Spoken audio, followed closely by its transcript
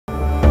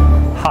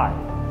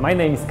my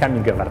name is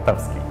Kamil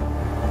Gewartowski.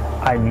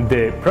 I'm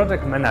the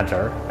project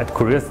manager at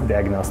Curiosity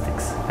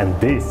Diagnostics, and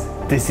this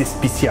is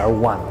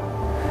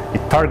PCR1.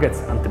 It targets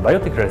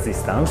antibiotic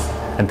resistance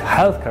and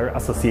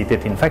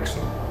healthcare-associated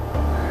infection.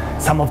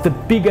 Some of the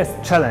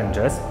biggest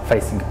challenges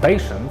facing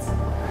patients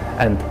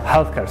and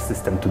healthcare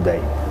system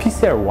today.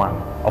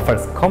 PCR1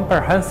 offers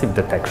comprehensive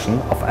detection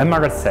of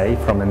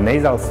MRSA from a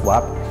nasal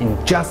swab in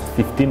just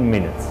 15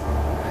 minutes.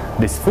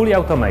 This fully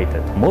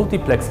automated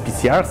multiplex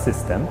PCR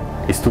system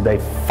is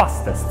today's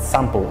fastest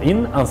sample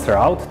in, answer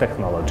out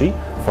technology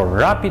for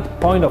rapid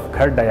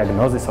point-of-care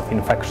diagnosis of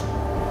infection.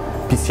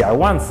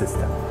 PCR1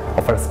 system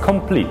offers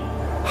complete,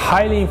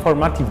 highly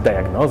informative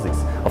diagnosis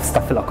of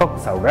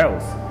Staphylococcus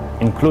aureus,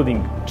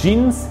 including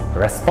genes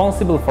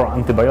responsible for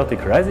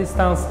antibiotic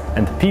resistance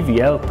and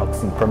PVL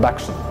toxin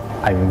production.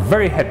 I'm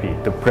very happy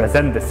to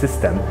present the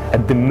system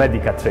at the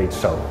Medica trade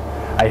show.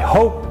 I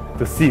hope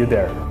to see you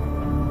there.